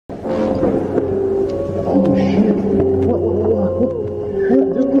shit.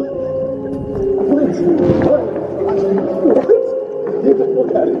 What? Get the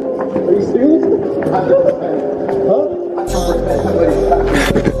fuck out of here. Are you serious? Huh?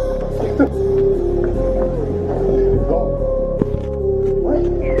 What?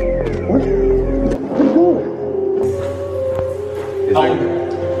 Where you going?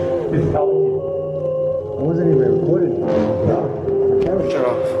 It's helping. I wasn't even recording. No. Camera shut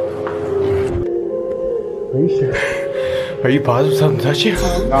off. Are you sure? Are you positive something touched you? No,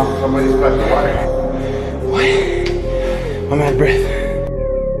 somebody splashed the water. What? I'm out of breath.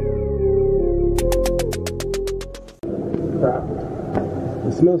 Crap.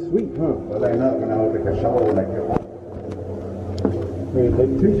 It smells sweet, huh? Well, I know when I was like a shower like that. Maybe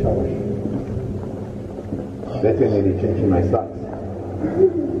take 2 showers. Definitely changing my socks. I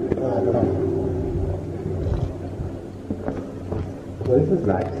don't know. Well, this is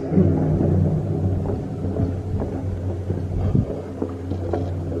nice.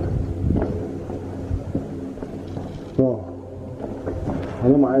 Bro, I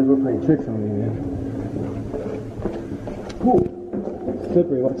know my eyes were playing tricks on me, man. Ooh,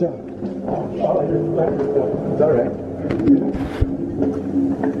 slippery, watch out. It's alright.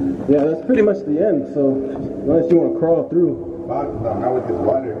 Yeah, that's pretty much the end, so unless you want to crawl through. No, not with this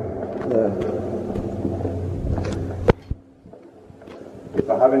water. Yeah. If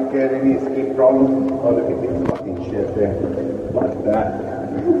I haven't had any escape problems, oh, look at this fucking shit there. Like that.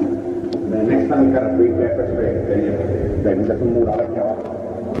 Then next time we gotta bring pepper spray. Then we got to move out of here.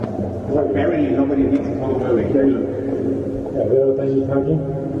 Apparently nobody needs to go over here. Look. Yeah, the other thing you're talking?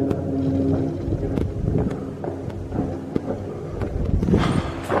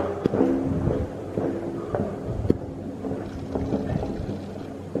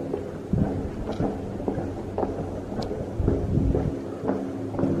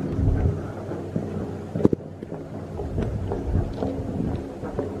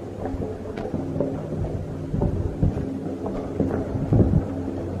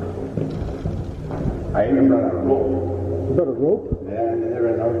 I even brought a rope. You got a rope? Yeah, you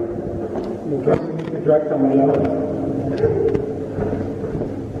never know. In case we need to drag somebody out.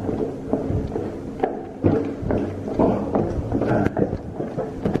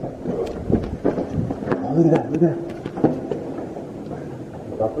 Oh, look at that, look at that.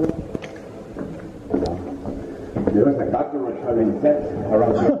 There was a cockroach having sex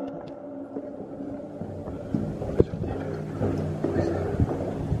around here.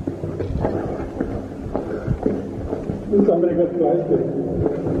 Somebody got plastic.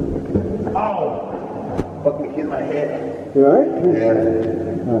 Ow! Fucking hit my head. You alright? Yeah.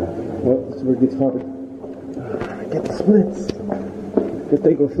 Well, this is where it gets harder. Get the splits. If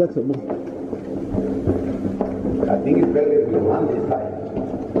they go flexible. I think it's better if we run this side.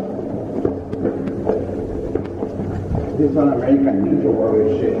 This is an American Ninja Warrior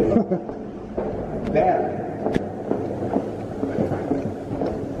shit. Damn.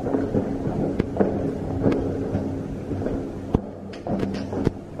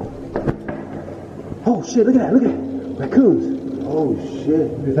 Oh shit, look at that, look at that. Raccoons. Oh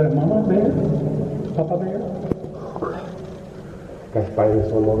shit. Is that Mama Bear? Papa Bear? Got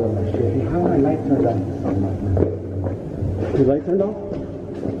spiders all over my shit. Hey, how my light turned on? Your light turned off?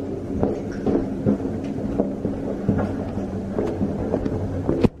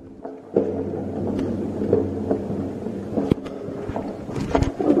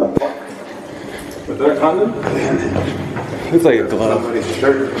 Was that a condom? Looks like a glove. Somebody's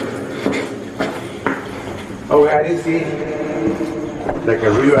shirt. Oh, I didn't see. Like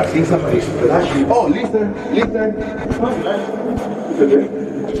a real, I see somebody flashing. Oh, Lisa.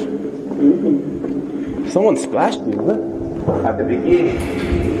 Someone splashed you, what? At the beginning.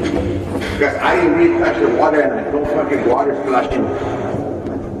 Because I didn't really touch the water and I felt fucking water splashing.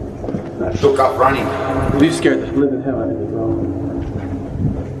 I took off running. You scared the living hell out of me, bro.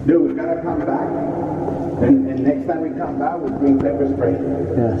 Dude, we gotta come back. And next time we come back, we'll bring pepper spray.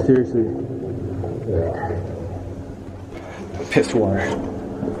 Yeah, seriously. Piss water.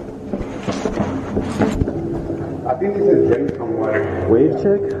 I think this is drink from water. Wave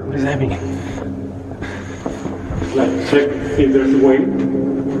check? What does that mean? Like check if there's a wave.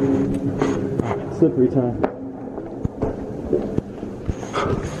 Slippery time.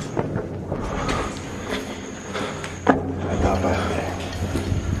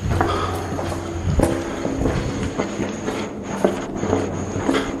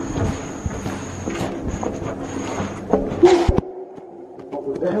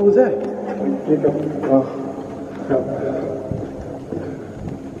 What the hell was that? Oh.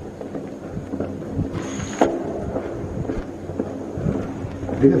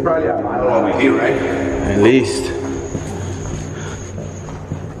 This is probably a mile over here, right? At least.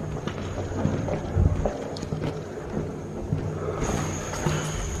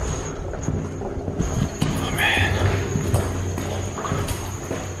 Oh man.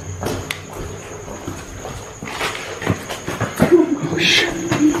 Oh shit.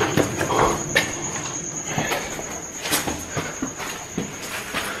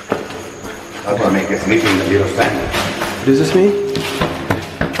 That's what make it sleep in the little sand. What does this mean?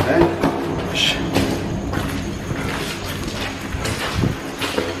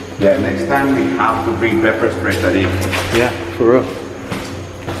 Yeah, next time we have to bring pepper spray that in. Yeah, for real.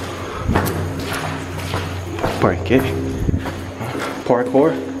 Parquet.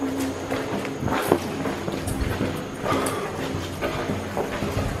 Parkour.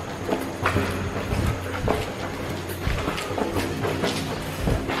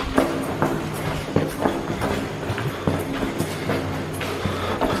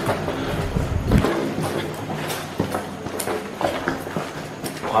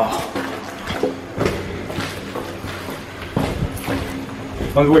 Wow.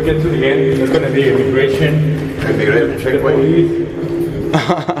 Once we get to the end, there's going to be immigration. Immigration checkpoint.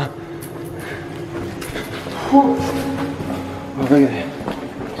 Oh, look at that.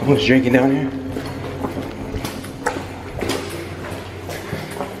 Someone's drinking down here.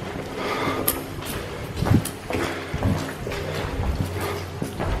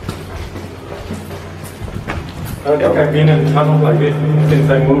 I don't think I've been in a tunnel like this since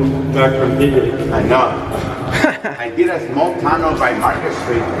I moved back from PJ. I know. I did a small tunnel by Market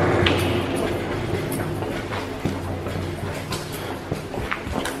Street.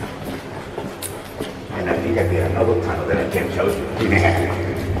 And I think I did another tunnel that I can't show you.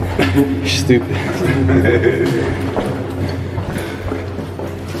 You're stupid.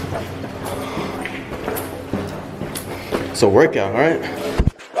 It's a workout, right?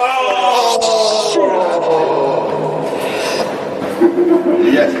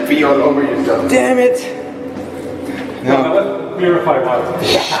 You just pee all over yourself. Damn it! No, let's purify water.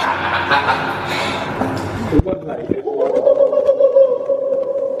 It was like it.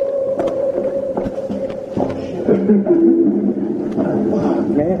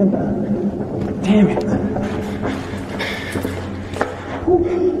 Man. Damn it.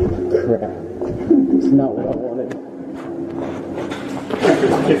 Crap. It's not what I wanted.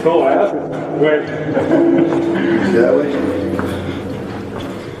 It's all ass. Wait. That way.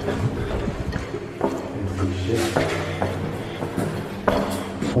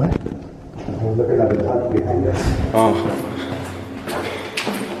 What? Oh, look at that tunnel behind us. Oh.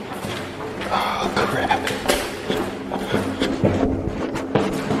 Oh, crap.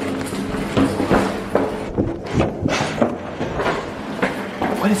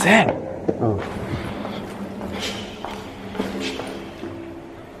 What is that? Oh.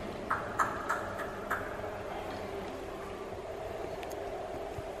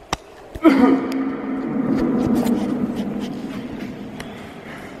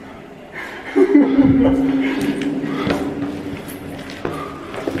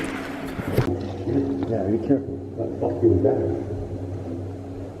 Yeah, be careful. What the fuck was that?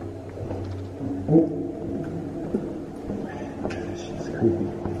 It's creepy.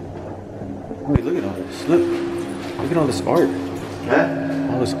 Wait, look at all this. Look. Look at all this art. Huh?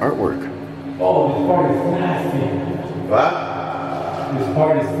 All this artwork. Oh, this part is nasty. What? This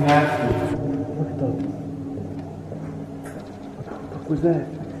part is nasty. What the fuck was that?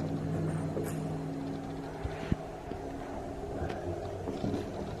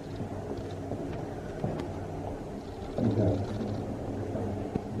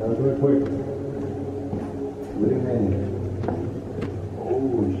 That was really quick. Really many.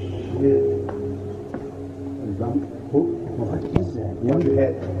 Oh shit. What is that? Young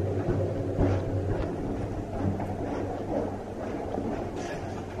head.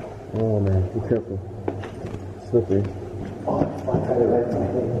 Oh man, be careful. Slippery. Oh fuck, I had it right in my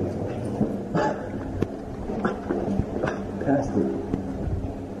head. Past it.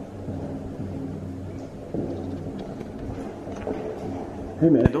 Hey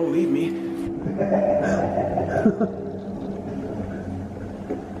man, Don't leave me. I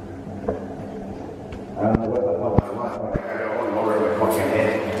don't know what the hell I was, but I got it all over my fucking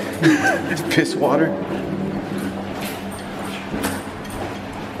head. It's piss water.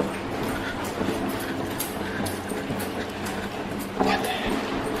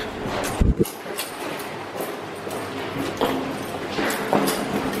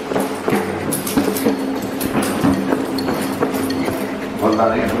 Well, that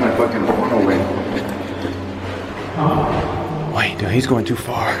ain't my fucking phone away. Wait, dude, he's going too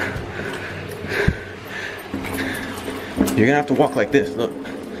far. You're gonna have to walk like this, look.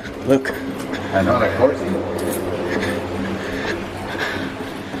 Look. I know, like horsey.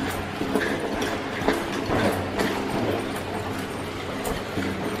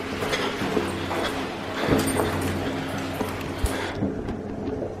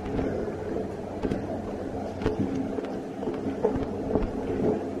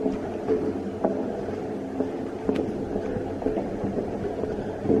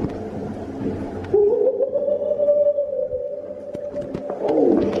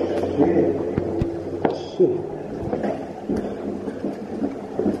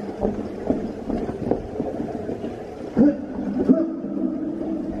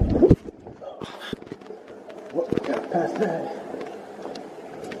 Past that.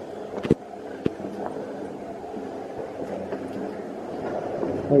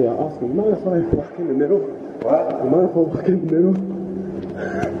 Oh yeah, Oscar, you mind if I walk in the middle? What? You mind if I walk in the middle?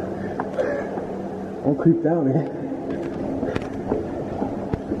 Don't creep down, man.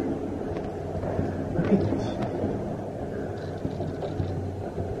 Look at this.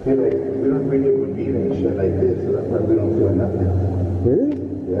 Yeah, like, we don't really believe in shit like this, so that's why we don't feel nothing. Really?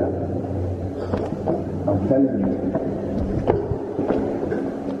 Yeah. I'm telling you.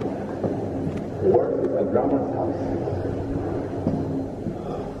 Work is a grandma's house.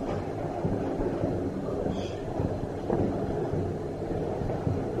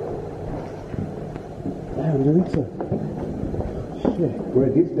 Damn, Delisa. Shit. Where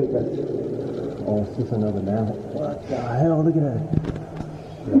did this take us? Oh, it's just another mountain. What the hell? Look at that.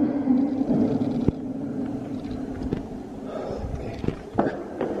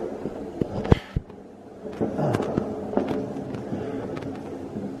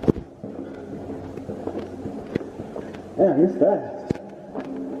 Damn, you're fast.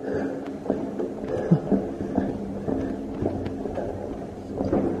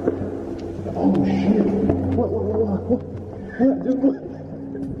 Oh shit. What, dude, what?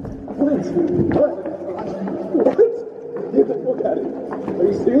 Get the fuck out of here. Are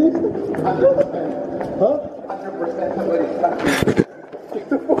you serious? 100%. Huh? 100% somebody's touching. Get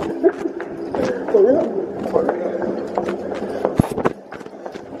the fuck out of here. For real? For real.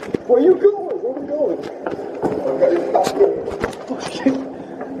 Where you going? Where we going? Okay, stop here. Oh shit.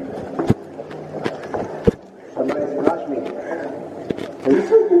 Somebody splashed me. Are you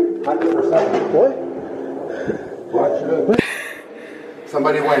serious? 100%. What? Watch, look.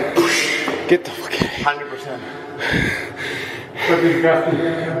 Somebody went Get the fuck out of 100%. So disgusting.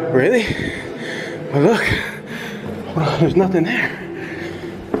 here. Really? Well, look. Well, there's nothing there.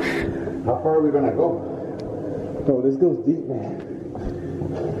 How far are we gonna go? Bro, this goes deep, man.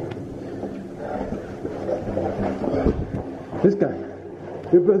 This guy,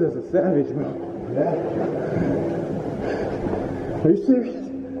 your brother's a savage, bro. Yeah. Are you serious?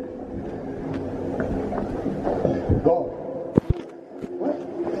 Go. What?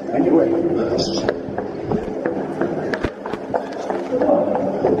 Anyway.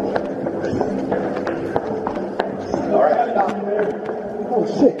 All right, stop. Oh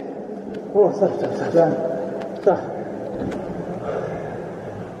shit. Oh, stop. Stop.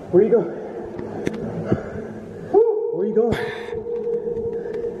 Where you going? Where you going?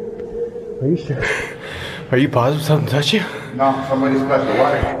 Are you sure? Are you positive something touched you? No, somebody splashed the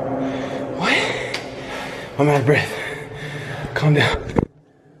water. What? I'm out of breath. Calm down.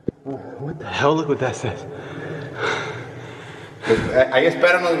 What the hell? Look what that says. Ahí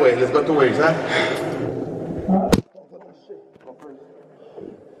espéranos, güey. Let's go to Waves, huh?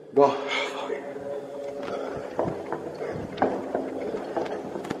 Go.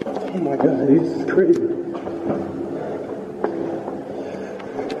 Oh my god, this is crazy.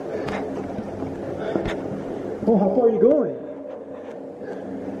 Oh, how far are you going?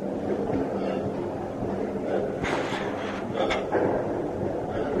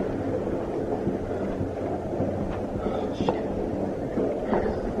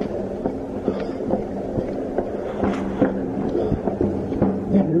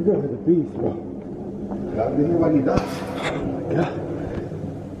 Damn, your brother's a beast, bro. That's what he does. Oh my god.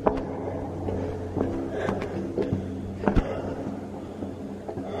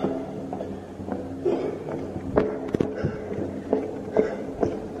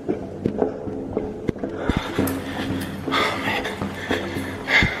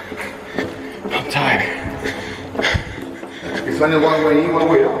 I'm tired. It's only one way in, one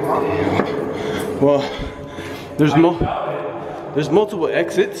way out, huh? Well, there's multiple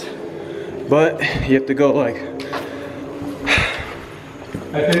exits, but you have to go like,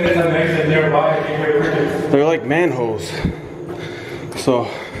 I think there's an exit nearby. I think we're pretty. they're like manholes. So,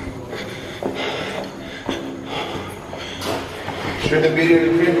 Should the video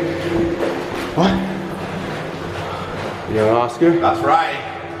what? You know, Oscar? That's right.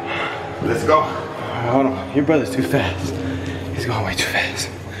 Let's go. Hold on. Your brother's too fast. He's going way too fast.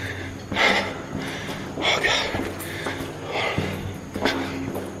 Oh, God.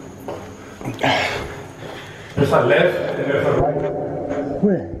 There's a left and there's a right.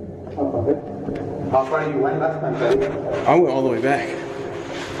 Where? How far you went last time, Daddy? I went all the way back.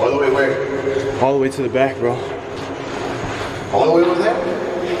 All the way where? All the way to the back, bro. All the way over there?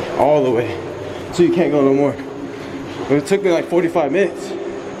 All the way. So you can't go no more. But it took me like 45 minutes.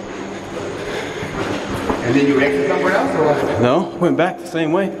 And then you exit somewhere else or what? No, went back the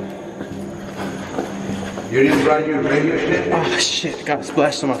same way. You didn't run your radio shit? Oh shit, got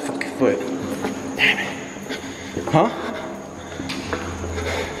splashed on my fucking foot. Damn it. Huh?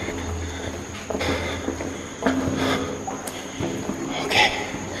 Okay.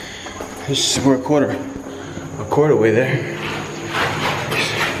 We're a quarter way there.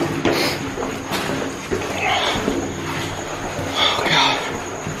 Oh God.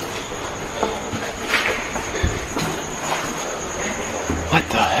 What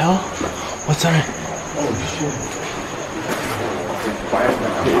the hell? What's on it?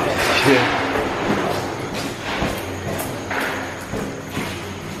 Yeah.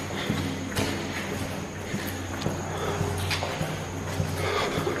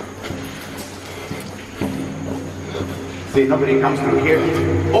 See, nobody comes through here.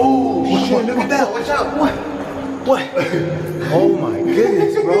 Oh, shit, look at that. Watch out. What? What? Oh my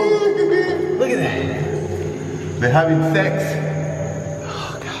goodness, bro. Look at that. They're having sex.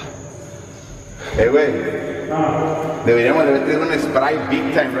 Oh God. Hey, wait. Deberíamos de meter un spray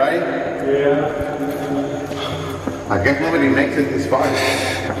big time, right? Yeah. I guess nobody makes it this far.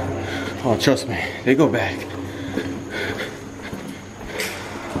 Oh, trust me, they go back.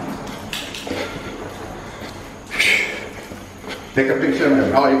 Take a picture of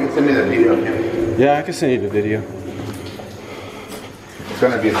him. Oh, you can send me the video of him. Yeah, I can send you the video. It's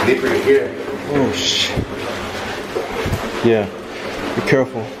gonna be slippery here. Oh shit. Yeah. Be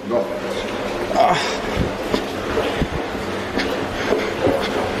careful. Go.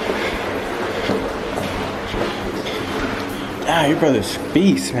 Ah, your brother's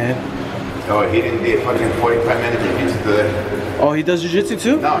beast, man. Oh, he didn't do fucking 45 minutes jiu-jitsu today. Oh, he does jiu-jitsu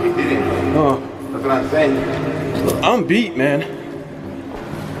too? No, he didn't. Oh, That's what I'm saying. I'm beat, man.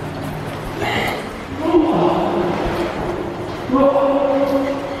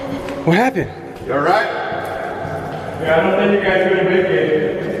 What happened? You alright? Yeah, I don't think you guys are gonna make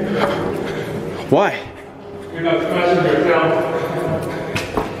it. Why? You're not smashing yourself.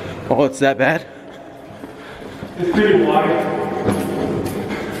 Oh, it's that bad? It's pretty wide.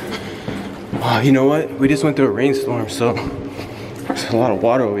 Oh, you know what? We just went through a rainstorm, so there's a lot of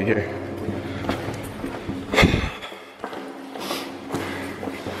water over here.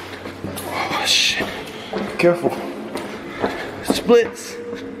 Oh, shit. Be careful. Splits.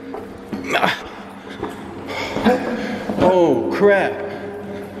 Oh, crap.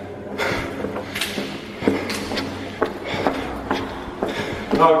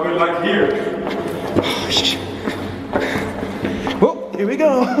 Oh, good luck here. Oh, shit. Oh, here we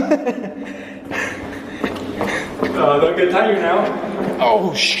go. Don't get tired now.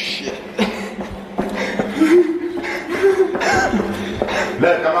 Oh, shit.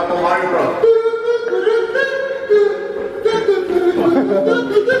 Look, come up on Mario Bros.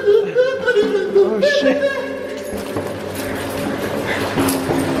 Oh, shit.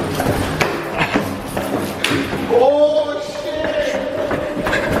 Oh, shit.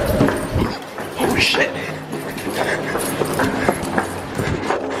 Oh, shit.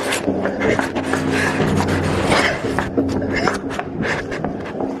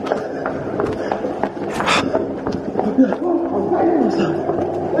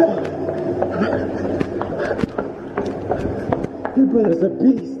 Your brother's a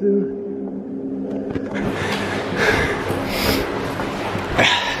beast, dude.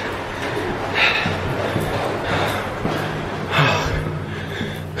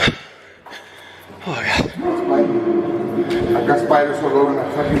 Oh, God. I got spiders all over my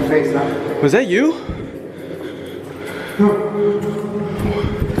fucking face now. Was that you?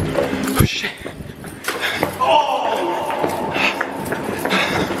 Oh, shit.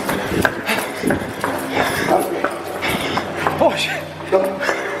 Oh, shit.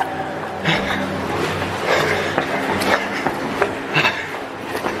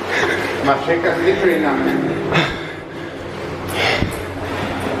 My shaker's slippery now.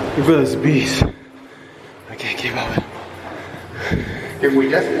 Your brother's a beast. I can't keep up with him. Can we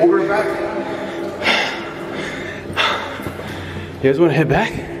just Uber back? You guys want to head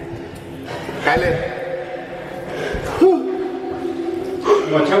back? Kyle.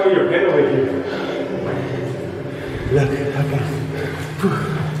 Watch out with your head over here. Look, okay.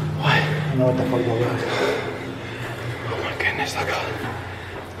 What? know what the fuck that was. Oh my goodness, look.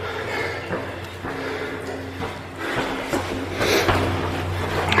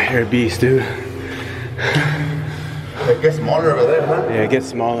 I hear a beast, dude. It gets smaller over there, huh? Yeah, it gets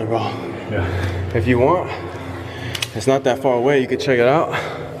smaller, bro. Yeah. If you want, it's not that far away. You could check it out.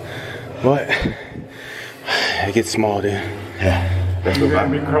 But it gets small, dude. Yeah. That's You got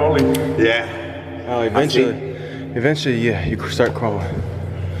me crawling. Yeah. Oh, eventually, yeah, you start crawling.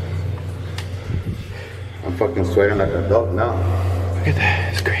 I'm fucking sweating like a dog now. Look at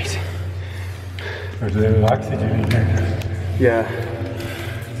that, it's crazy. There's a little oxygen in here. Yeah,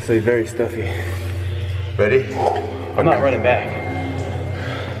 it's like very stuffy. Ready? I'm not running back.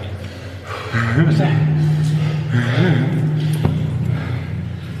 What's that?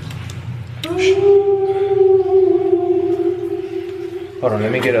 Hold on,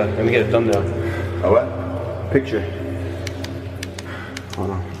 let me get a thumbnail. A what? Picture. Hold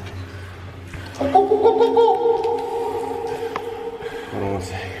on. Hold on one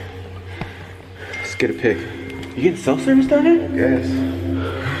second. Let's get a pic. You getting self-service down here? Yes.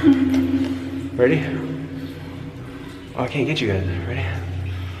 Ready? Oh, I can't get you guys. Ready?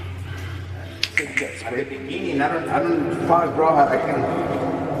 At the beginning, I don't fuck, bro.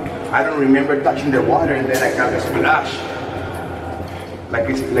 I don't remember touching the water, and then I got a splash. Like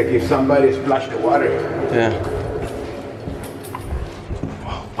if somebody splashed the water. Yeah.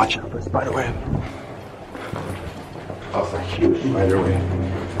 Oh, watch out for a spider web. That's a huge spider web.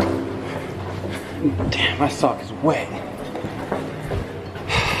 Damn, my sock is wet.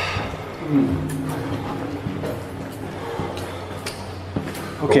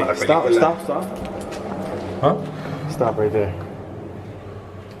 Okay, stop. Huh? Stop right there.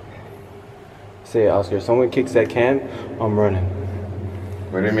 Say it, Oscar. If someone kicks that can, I'm running.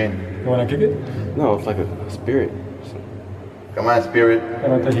 What do you mean? You wanna kick it? No, it's like a spirit. Come on, spirit. I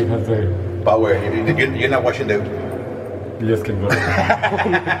don't think he has the Power. You're not watching the... yes can go. Oh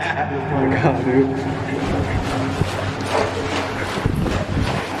my god, dude.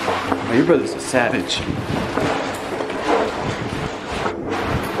 Oh, your brother's a savage.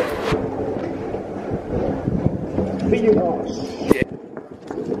 Oh, shit.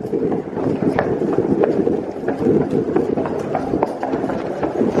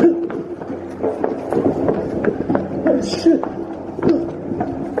 Oh, shit.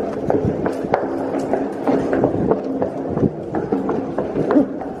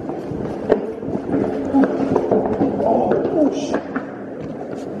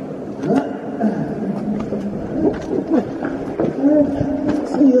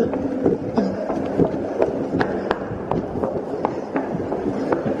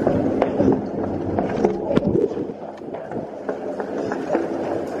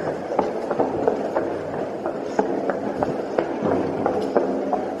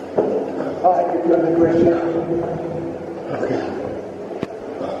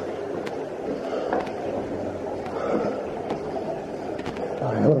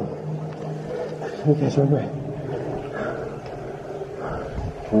 Alright, hold on. Let me catch my breath.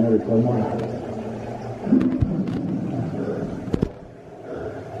 One more.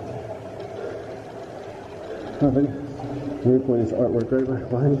 Alright, buddy. Let me point this artwork right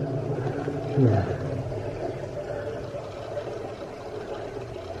behind you. Yeah.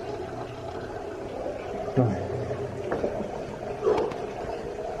 Alright.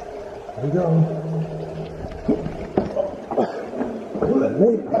 There we go.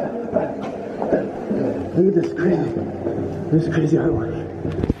 Look at this crazy artwork.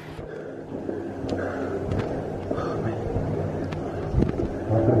 Oh man. I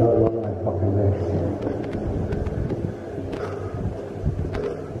forgot what my fucking legs.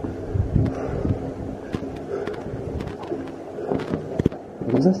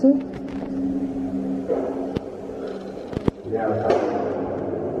 What does that say? Yeah.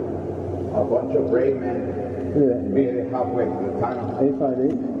 A bunch of brave men made it halfway to the tunnel.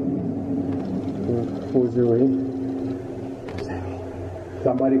 858 408.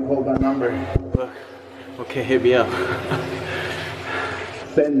 Somebody called that number. Look. Okay, hit me up.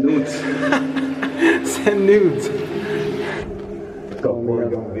 Send nudes. Send nudes. Go for it,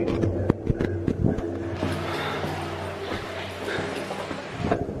 don't be.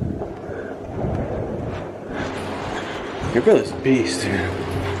 Your brother's a beast, dude.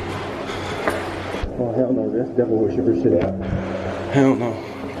 Oh hell no, that's devil worshiper shit out. Hell no.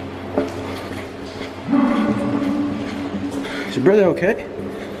 Is your brother okay?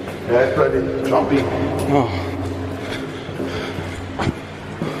 Yeah, it's pretty jumpy. Oh.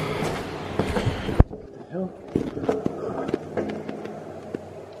 Hell?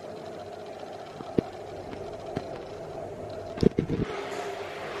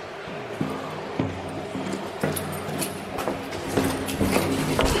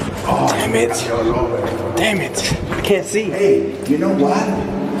 Damn it. Damn it. I can't see. Hey, you know what?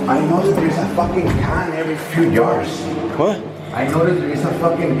 I noticed there's a fucking can every few yards. What? I noticed there's a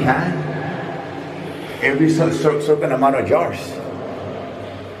fucking can every certain amount of yards.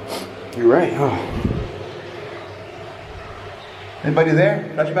 You're right. Oh. Anybody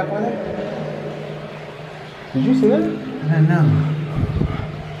there? Flashback over there? Did you see that? I don't know.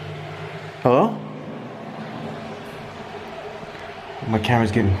 Hello? My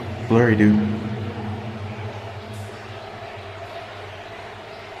camera's getting blurry, dude.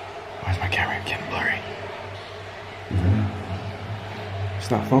 Why is my camera getting blurry? It's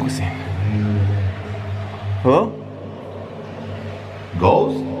not focusing. Hello?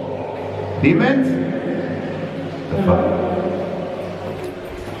 Ghosts? Demons? The fuck?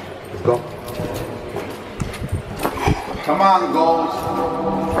 Let's go. Come on, ghosts.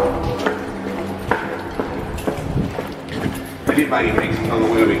 Anybody makes it on the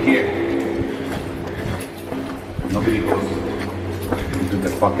way over here. Nobody goes into the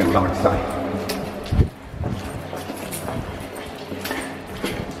fucking dark side.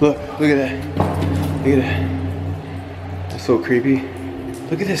 Look at that. Look at that. That's so creepy.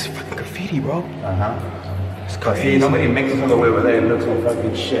 Look at this fucking graffiti, bro. Uh-huh. It's See, crazy. nobody makes it on the way over there. It looks like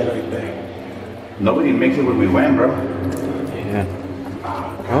fucking shit right there. Nobody makes it where we went, bro. Yeah.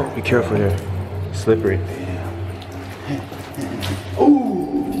 Oh, be careful here. Slippery.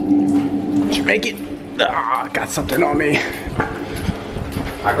 Ooh. Did you make it? Ah, got something on me.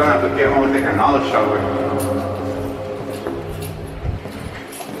 I'm gonna have to get home and take another shower.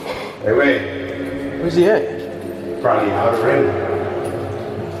 Hey, wait. Where's he at? Probably out of range.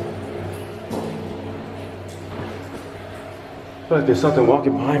 I feel like there's something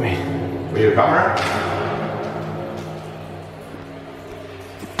walking behind me. With your camera?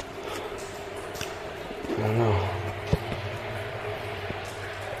 I don't know.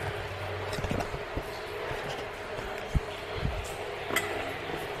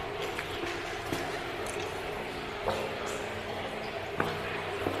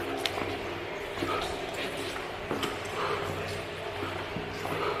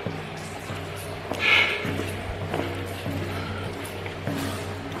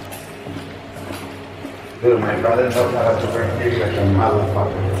 Dude, my brother knows how to burn here like a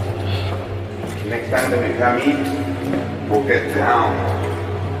motherfucker. Next time that we come in, we'll get down.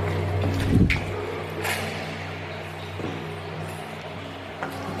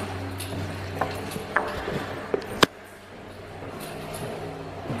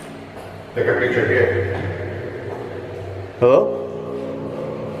 Take a picture here. Hello?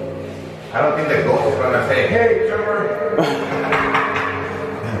 I don't think the ghost is gonna say, hey, Trevor.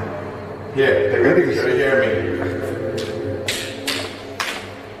 Here, take a picture of Jeremy.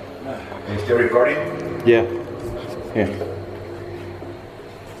 Are you still recording? Yeah. Here.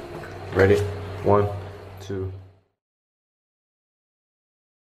 Ready? 1, 2.